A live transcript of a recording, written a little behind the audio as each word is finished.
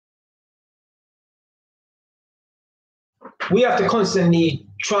we have to constantly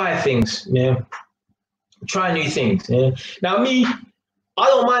try things, yeah, try new things. Yeah. Now me, I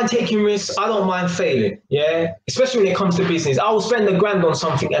don't mind taking risks. I don't mind failing. Yeah, especially when it comes to business. I will spend $1,000 on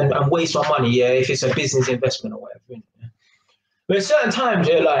something and waste my money. Yeah, if it's a business investment or whatever. Yeah? But at certain times,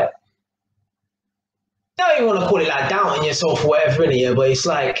 you're like, I don't even want to call it like doubting yourself or whatever, innit? Yeah, but it's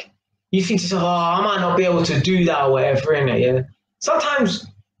like you think to yourself, oh, I might not be able to do that or whatever, innit? Yeah. Sometimes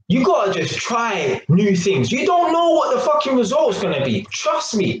you gotta just try new things. You don't know what the fucking result's gonna be.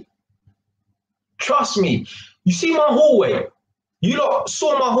 Trust me. Trust me. You see my hallway. You lot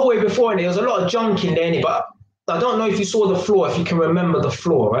saw my hallway before, and there was a lot of junk in there, but I don't know if you saw the floor, if you can remember the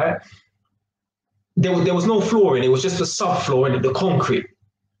floor, right? There was no floor in it. It was just the subfloor and the concrete.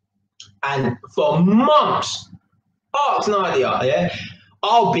 And for months, ask Nadia, yeah,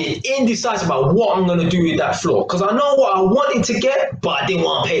 I'll be indecisive about what I'm gonna do with that floor because I know what I wanted to get, but I didn't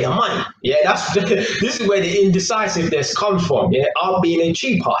want to pay the money. Yeah, this is where the indecisiveness comes from. Yeah, I'll be in a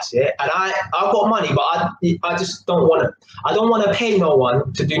cheap ass. Yeah, and I got money, but I just don't want to. I don't want to pay no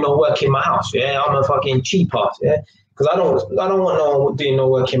one to do no work in my house. Yeah, I'm a fucking cheap ass. Yeah, because I don't want no one doing no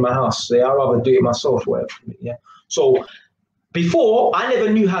work in my house. Yeah, I'd rather do it myself. Whatever. Yeah. So before I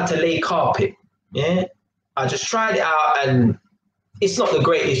never knew how to lay carpet. Yeah, I just tried it out and. It's not the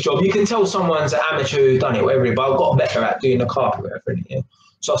greatest job. You can tell someone's an amateur who's done it, whatever, but I got better at doing the carpet, whatever. Yeah?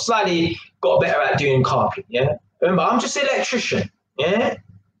 So I slightly got better at doing carpet. Yeah. Remember, I'm just an electrician. Yeah.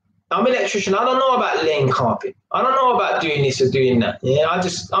 I'm an electrician. I don't know about laying carpet. I don't know about doing this or doing that. Yeah.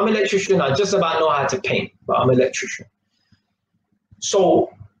 I'm an electrician. I just about know how to paint, but I'm an electrician.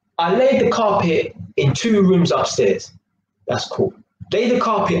 So I laid the carpet in 2 rooms upstairs. That's cool. Lay the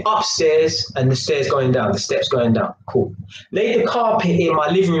carpet upstairs and the stairs going down, the steps going down. Cool. Lay the carpet in my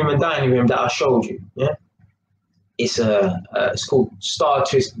living room and dining room that I showed you. Yeah. It's called Star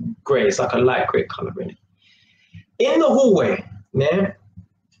Twist Grey. It's like a light grey color in it. In the hallway, yeah.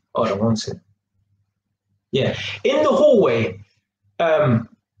 Hold on one second. Yeah. In the hallway, I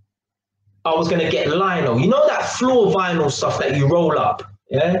was gonna get lino. You know that floor vinyl stuff that you roll up.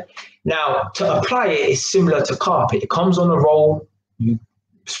 Yeah. Now to apply it is similar to carpet. It comes on a roll. You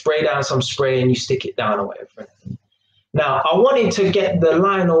spray down some spray and you stick it down or whatever. Now, I wanted to get the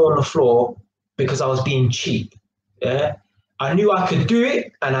lino on the floor because I was being cheap. Yeah, I knew I could do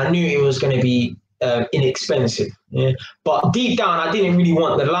it and I knew it was going to be inexpensive. Yeah, but deep down, I didn't really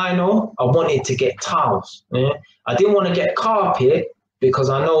want the lino. I wanted to get tiles. Yeah, I didn't want to get carpet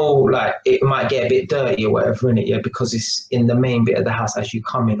because I know like it might get a bit dirty or whatever in it, yeah, because it's in the main bit of the house as you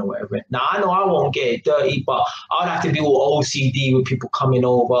come in or whatever. Now I know I won't get it dirty, but I'd have to be all OCD with people coming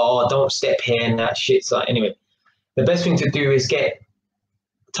over, or don't step here and that shit. So anyway, the best thing to do is get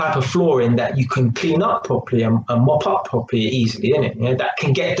type of flooring that you can clean up properly and mop up properly easily, innit? Yeah, that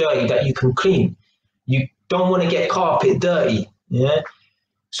can get dirty, that you can clean. You don't want to get carpet dirty, yeah?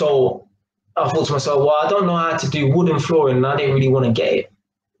 So I thought to myself, well, I don't know how to do wooden flooring and I didn't really want to get it.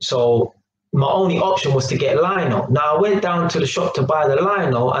 So my only option was to get lino. Now I went down to the shop to buy the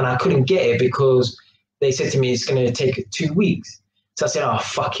lino and I couldn't get it because they said to me it's going to take 2 weeks. So I said, oh,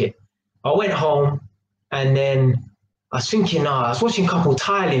 fuck it. I went home and then I was thinking, I was watching a couple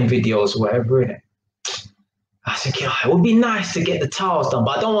tiling videos or whatever, innit? I was thinking, it would be nice to get the tiles done,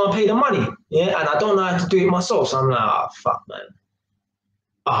 but I don't want to pay the money. Yeah, and I don't know how to do it myself. So I'm like, fuck, man.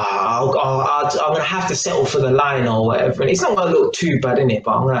 I'm going to have to settle for the lino or whatever. And it's not going to look too bad, innit?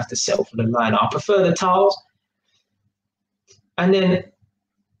 But I'm going to have to settle for the lino. I prefer the tiles. And then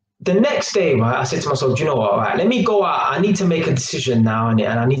the next day, right, I said to myself, do you know what? Right, let me go out. I need to make a decision now, innit?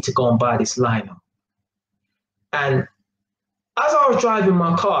 And I need to go and buy this lino. And as I was driving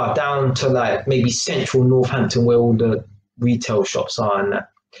my car down to like maybe central Northampton where all the retail shops are and that,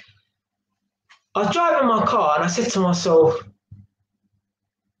 I was driving my car and I said to myself,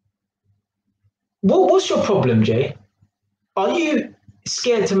 what's your problem, Jay? Are you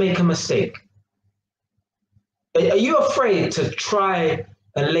scared to make a mistake? Are you afraid to try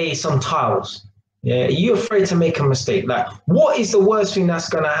and lay some tiles? Yeah. Are you afraid to make a mistake? Like, what is the worst thing that's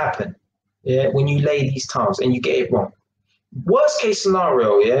going to happen? Yeah, when you lay these tiles and you get it wrong. Worst case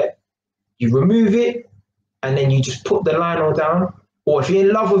scenario, yeah, you remove it and then you just put the lino down. Or if you're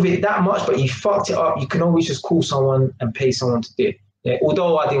in love with it that much, but you fucked it up, you can always just call someone and pay someone to do it. Yeah,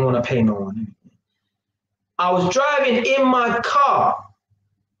 although I didn't want to pay no one. I was driving in my car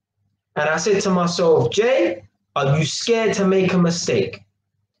and I said to myself, Jay, are you scared to make a mistake?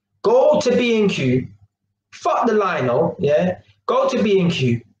 Go to B&Q, fuck the lino, yeah? Go to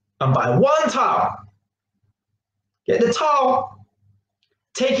B&Q and buy one towel. Get the towel,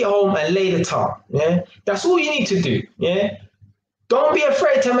 take it home and lay the towel, yeah? That's all you need to do, yeah? Don't be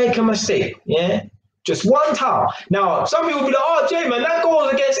afraid to make a mistake, yeah? Just one towel. Now, some people will be like, oh, Jay, man, that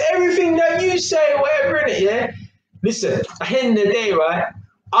goes against everything that you say, whatever, innit, yeah? Listen, at the end of the day, right,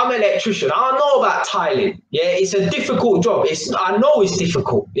 I'm an electrician. I don't know about tiling, yeah? It's a difficult job. I know it's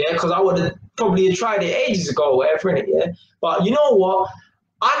difficult, yeah? Because I would have probably tried it ages ago, whatever, innit, yeah? But you know what?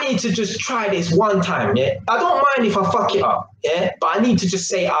 I need to just try this one time, yeah? I don't mind if I fuck it up, yeah? But I need to just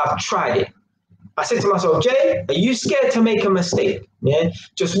say I've tried it. I said to myself, Jay, are you scared to make a mistake? Yeah,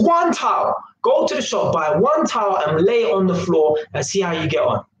 just one towel. Go to the shop, buy one towel and lay it on the floor and see how you get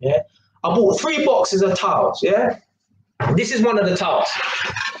on. Yeah, I bought 3 boxes of towels. Yeah, this is one of the towels.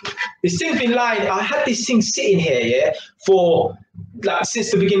 This thing's been lying. I had this thing sitting here, yeah, for like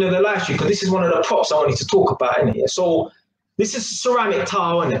since the beginning of the live stream because this is one of the props I wanted to talk about, innit? Yeah? So this is a ceramic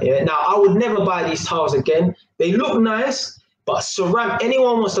towel, innit? Yeah. Now I would never buy these towels again. They look nice. But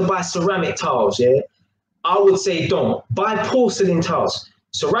anyone wants to buy ceramic towels, yeah? I would say don't. Buy porcelain towels.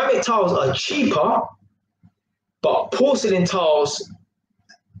 Ceramic towels are cheaper, but porcelain towels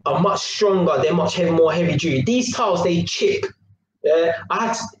are much stronger. They're much more heavy duty. These towels, they chip. Yeah,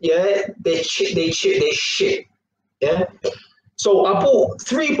 they chip. They shit. Yeah. So I bought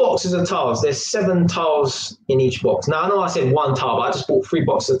 3 boxes of towels. There's 7 towels in each box. Now I know I said 1 towel, but I just bought 3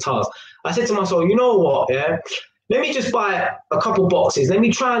 boxes of towels. I said to myself, you know what? Yeah. Let me just buy a couple boxes. Let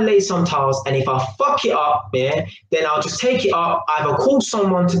me try and lay some towels. And if I fuck it up, yeah, then I'll just take it up, either call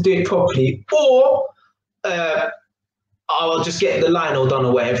someone to do it properly, or I'll just get the lino done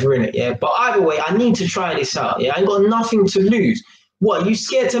or whatever in it, yeah. But either way, I need to try this out, yeah. I ain't got nothing to lose. What, you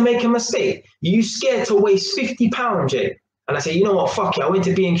scared to make a mistake? You scared to waste £50, Jay? And I said, you know what, fuck it. I went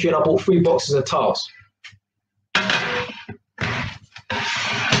to B&Q and I bought 3 boxes of towels.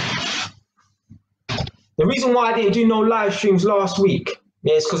 The reason why I didn't do no live streams last week,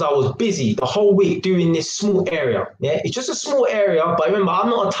 yeah, is because I was busy the whole week doing this small area. Yeah, it's just a small area, but remember, I'm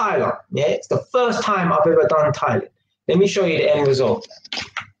not a tiler. Yeah, it's the first time I've ever done tiling. Let me show you the end result.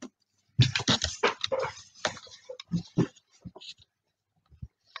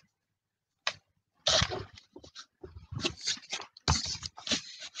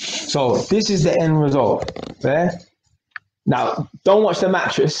 So this is the end result. Yeah. Now, don't watch the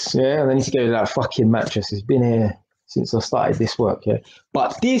mattress, yeah? I need to get rid of that fucking mattress. It's been here since I started this work, yeah?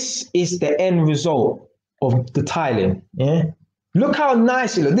 But this is the end result of the tiling, yeah? Look how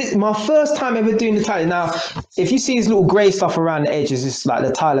nice it looks. This is my first time ever doing the tiling. Now, if you see this little grey stuff around the edges, it's like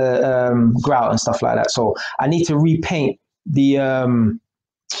the tiler grout and stuff like that. So I need to repaint the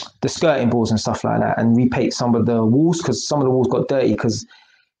skirting boards and stuff like that and repaint some of the walls because some of the walls got dirty because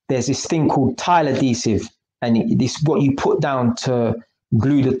there's this thing called tile adhesive. And this is what you put down to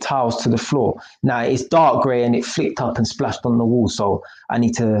glue the tiles to the floor. Now it's dark grey and it flicked up and splashed on the wall. So I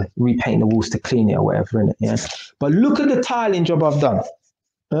need to repaint the walls to clean it or whatever in it. Yeah. But look at the tiling job I've done.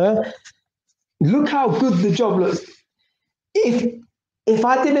 Look how good the job looks. If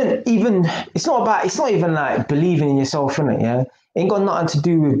I didn't even, it's not even like believing in yourself, innit? Yeah. Ain't got nothing to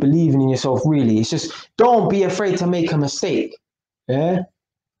do with believing in yourself really. It's just don't be afraid to make a mistake. Yeah.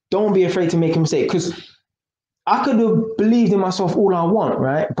 Don't be afraid to make a mistake because I could have believed in myself all I want,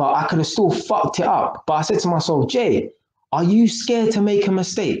 right? But I could have still fucked it up. But I said to myself, Jay, are you scared to make a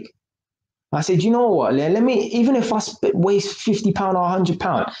mistake? I said, you know what? Let me, even if I waste £50 or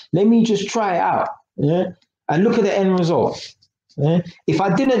 £100, let me just try it out. Yeah. And look at the end result. Yeah? If I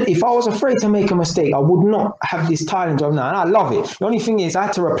was afraid to make a mistake, I would not have this tiling job now. And I love it. The only thing is I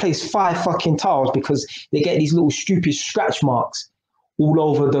had to replace 5 fucking tiles because they get these little stupid scratch marks all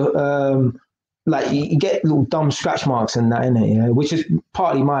over the, like you get little dumb scratch marks and that in it, yeah, which is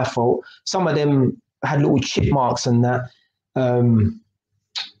partly my fault. Some of them had little chip marks and that on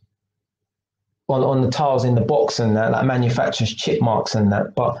the tiles in the box and that, like manufacturer's chip marks and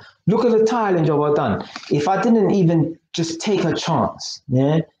that. But look at the tiling job I've done. If I didn't even just take a chance,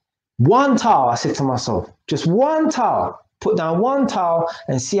 yeah, 1 towel, I said to myself, just 1 towel, put down 1 towel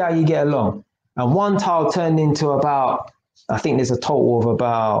and see how you get along. And 1 towel turned into about, I think there's a total of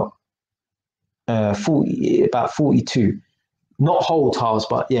about 42, not whole tiles,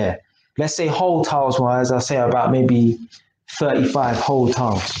 but yeah, let's say whole tiles wise, I say about maybe 35 whole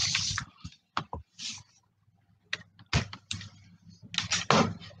tiles.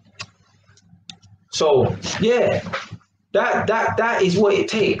 So yeah, that is what it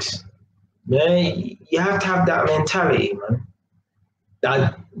takes, man. You have to have that mentality, man.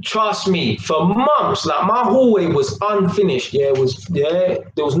 Trust me, for months, like my hallway was unfinished. Yeah,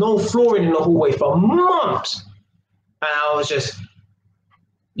 there was no flooring in the hallway for months, and I was just,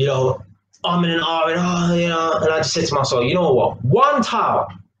 you know, umming and ahhing, you know, and I just said to myself, you know what? 1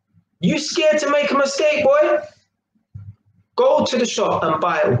 towel. You scared to make a mistake, boy? Go to the shop and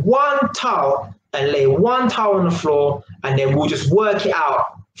buy 1 towel and lay one tile on the floor, and then we'll just work it out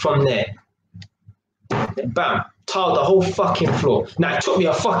from there. Bam, tiled the whole fucking floor. Now, it took me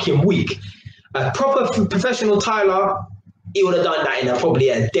a fucking week. A proper professional tiler, he would have done that in probably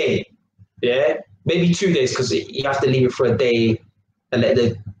a day. Yeah, maybe 2 days, because you have to leave it for a day and let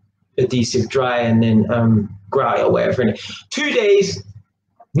the adhesive dry and then grout or whatever. In it. 2 days,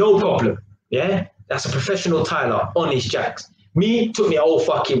 no problem. Yeah, that's a professional tiler on his jacks. Me, took me a whole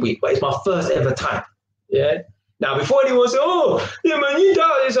fucking week, but it's my first ever time. Yeah. Now, before anyone says, "Oh, yeah, man, you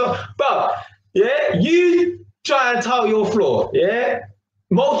tile this," but yeah, you try and tile your floor. Yeah,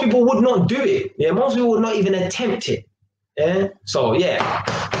 most people would not do it. Yeah, most people would not even attempt it. Yeah. So yeah,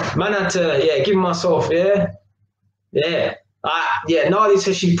 man, I had to give myself Nadi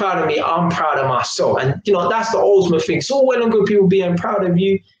says she's proud of me. I'm proud of myself, and that's the ultimate thing. So well and good people being proud of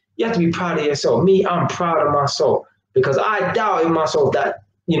you. You have to be proud of yourself. Me, I'm proud of myself because I doubted myself that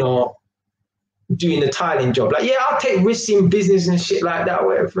doing the tiling job. Like, yeah, I'll take risks in business and shit like that,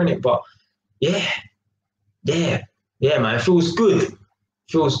 whatever, innit? But yeah, man, it feels good.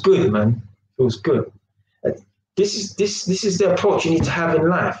 Feels good, man. Feels good. This is the approach you need to have in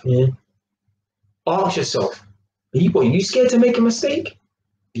life. Yeah. Ask yourself, are you scared to make a mistake?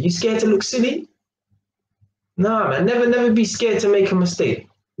 Are you scared to look silly? Nah, man, never be scared to make a mistake.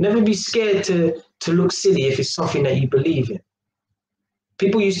 Never be scared to look silly if it's something that you believe in.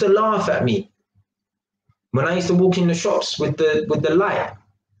 People used to laugh at me when I used to walk in the shops with the light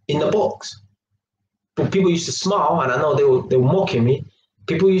in the box. But people used to smile, and I know they were mocking me.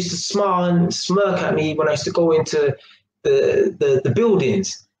 People used to smile and smirk at me when I used to go into the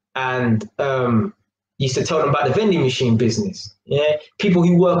buildings and used to tell them about the vending machine business. Yeah, people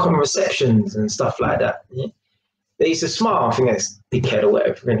who work on receptions and stuff like that. Yeah? They used to smile and think that's dickhead or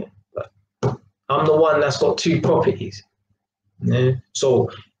whatever, innit? But I'm the one that's got 2 properties. Yeah? So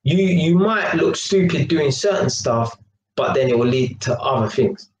you might look stupid doing certain stuff, but then it will lead to other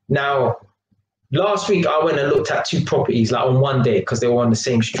things. Now, last week I went and looked at 2 properties like on one day because they were on the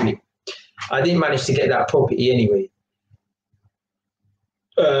same street. I didn't manage to get that property anyway.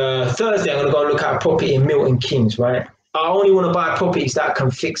 Thursday I'm gonna go and look at a property in Milton Keynes, right? I only want to buy properties that I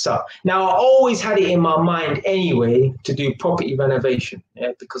can fix up. Now, I always had it in my mind anyway to do property renovation,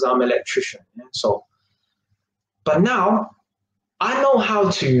 because I'm an electrician. Yeah? So, but now I know how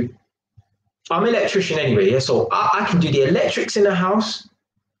to. I'm an electrician anyway, so I can do the electrics in the house.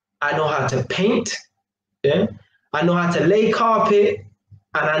 I know how to paint. Yeah, I know how to lay carpet,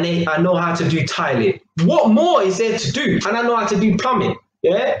 and I know how to do tiling. What more is there to do? And I know how to do plumbing.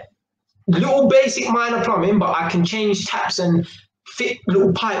 Yeah. Little basic minor plumbing, but I can change taps and fit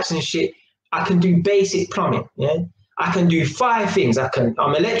little pipes and shit. I can do basic plumbing. Yeah, I can do 5 things. I'm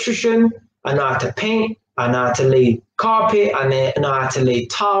an electrician. I know how to paint. I know how to lay carpet. I know how to lay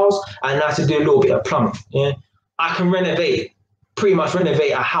tiles. I know how to do a little bit of plumbing. Yeah, I can pretty much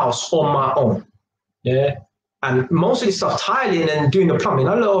renovate a house on my own. Yeah, and most of this stuff, tiling and doing the plumbing,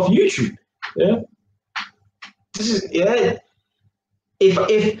 I learned off YouTube. Yeah, this is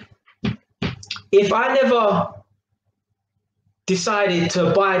If I never decided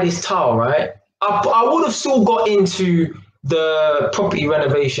to buy this tile, right, I would have still got into the property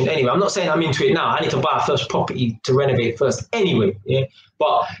renovation anyway. I'm not saying I'm into it now. I need to buy a first property to renovate first anyway. Yeah,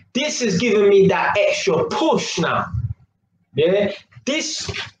 but this has given me that extra push now. Yeah,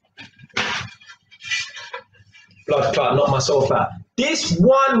 this blood clot, knocked myself out. This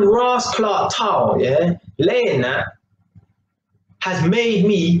one Ras Clark tile, yeah, laying that has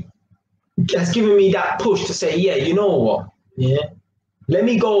given me that push to say, yeah, you know what? Yeah, let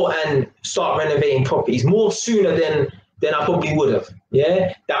me go and start renovating properties more sooner than I probably would have.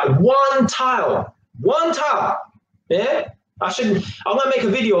 Yeah, that one tile. Yeah, I'm gonna make a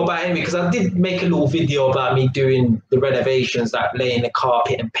video about it anyway, because I did make a little video about me doing the renovations, like laying the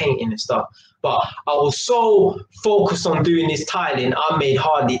carpet and painting and stuff. But I was so focused on doing this tiling, I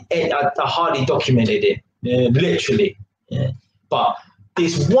hardly documented it. Yeah, literally. Yeah, but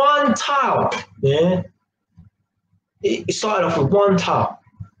this one tile, yeah, it started off with one tile.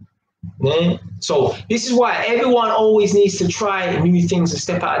 Yeah? So this is why everyone always needs to try new things and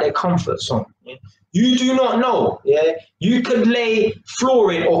step out of their comfort zone. Yeah? You do not know, yeah, you could lay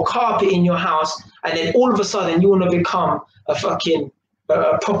flooring or carpet in your house, and then all of a sudden you want to become a fucking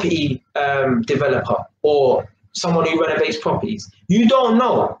property developer or someone who renovates properties. You don't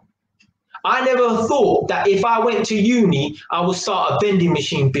know. I never thought that if I went to uni, I would start a vending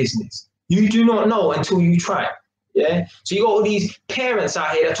machine business. You do not know until you try. Yeah. So you got all these parents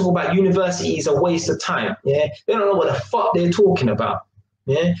out here that talk about university is a waste of time. Yeah. They don't know what the fuck they're talking about.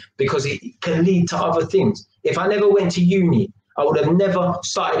 Yeah. Because it can lead to other things. If I never went to uni, I would have never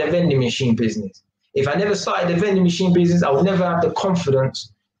started a vending machine business. If I never started a vending machine business, I would never have the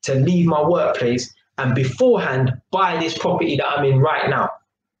confidence to leave my workplace and beforehand buy this property that I'm in right now.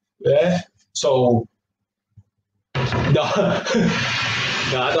 Yeah. So, no,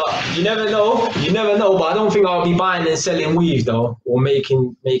 I don't, you never know, but I don't think I'll be buying and selling weave though, or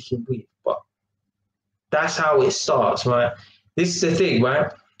making weave. But that's how it starts, right? This is the thing,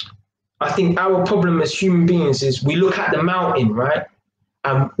 right? I think our problem as human beings is we look at the mountain, right?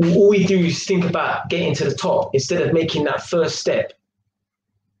 And all we do is think about getting to the top instead of making that first step.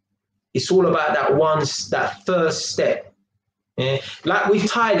 It's all about that first step. Yeah? Like with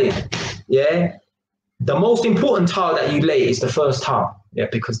tiling, yeah? The most important tile that you lay is the first tile, yeah,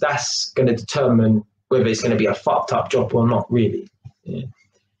 because that's going to determine whether it's going to be a fucked up job or not, really. Yeah?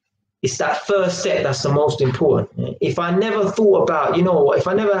 It's that first step that's the most important. Yeah? If I never thought about, you know what, if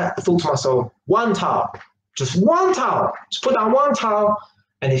I never thought to myself, one tile, just one tile, just put down one tile,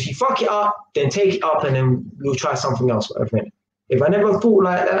 and if you fuck it up, then take it up and then we'll try something else, whatever. If I never thought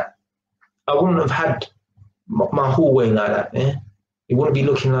like that, I wouldn't have had my hallway like that. Yeah? It wouldn't be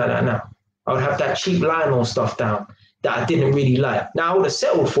looking like that now. I would have that cheap Lionel stuff down that I didn't really like. Now I would have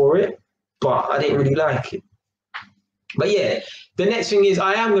settled for it, but I didn't really like it. But yeah, the next thing is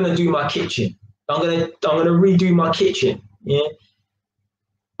I am gonna do my kitchen. I'm gonna redo my kitchen. Yeah,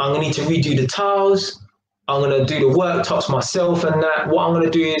 I'm gonna need to redo the tiles. I'm gonna do the worktops myself and that. What I'm gonna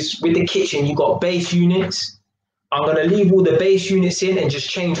do is with the kitchen, you got base units. I'm gonna leave all the base units in and just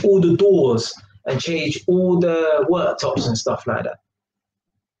change all the doors and change all the worktops and stuff like that.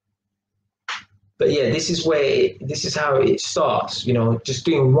 But yeah, this is how it starts, you know, just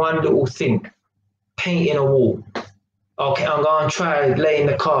doing one little thing, painting a wall. Okay, I'm gonna try laying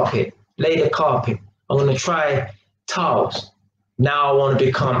the carpet, lay the carpet. I'm gonna try tiles. Now I want to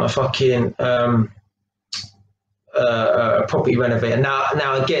become a fucking property renovator.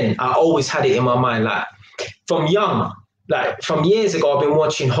 Now again, I always had it in my mind, like from young, like from years ago, I've been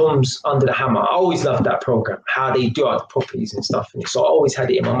watching Homes Under the Hammer. I always loved that program, how they do out the properties and stuff. And so I always had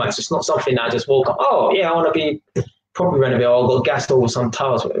it in my mind. So it's not something that I just woke up, oh yeah, I want to be property renovator, or I got gassed over some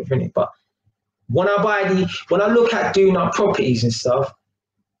tiles, whatever. But when I look at doing up properties and stuff,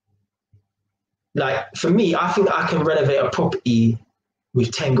 like for me, I think I can renovate a property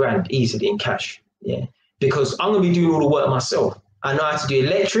with 10 grand easily in cash. Yeah, because I'm gonna be doing all the work myself. I know how to do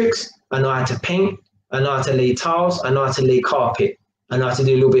electrics. I know how to paint. I know how to lay tiles. I know how to lay carpet. I know how to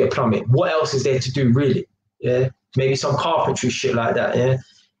do a little bit of plumbing. What else is there to do, really? Yeah, maybe some carpentry shit like that. Yeah,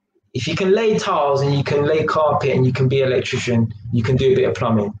 if you can lay tiles and you can lay carpet and you can be an electrician, you can do a bit of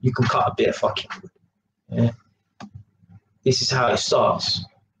plumbing. You can cut a bit of fucking wood. Yeah, this is how it starts.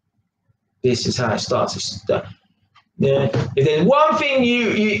 This is how it starts. Yeah, if there's one thing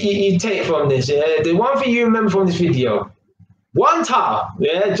you take from this, yeah, the one thing you remember from this video, one tile,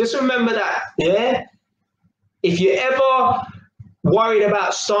 yeah, just remember that, yeah. If you're ever worried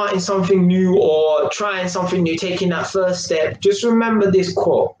about starting something new or trying something new, taking that first step, just remember this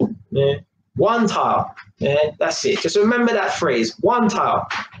quote, yeah, one tile, yeah, that's it. Just remember that phrase, one tile,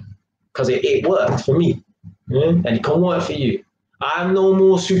 because it worked for me, yeah, and it can work for you. I'm no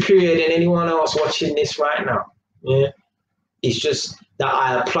more superior than anyone else watching this right now. Yeah, it's just that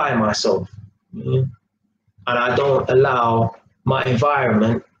I apply myself, yeah? And I don't allow my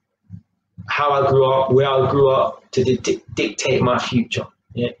environment, how I grew up, where I grew up, to dictate my future.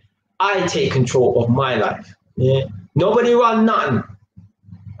 Yeah, I take control of my life. Yeah, nobody run nothing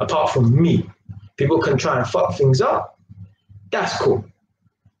apart from me. People can try and fuck things up. That's cool.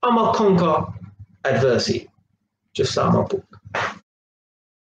 I'm gonna conquer adversity, just like my book.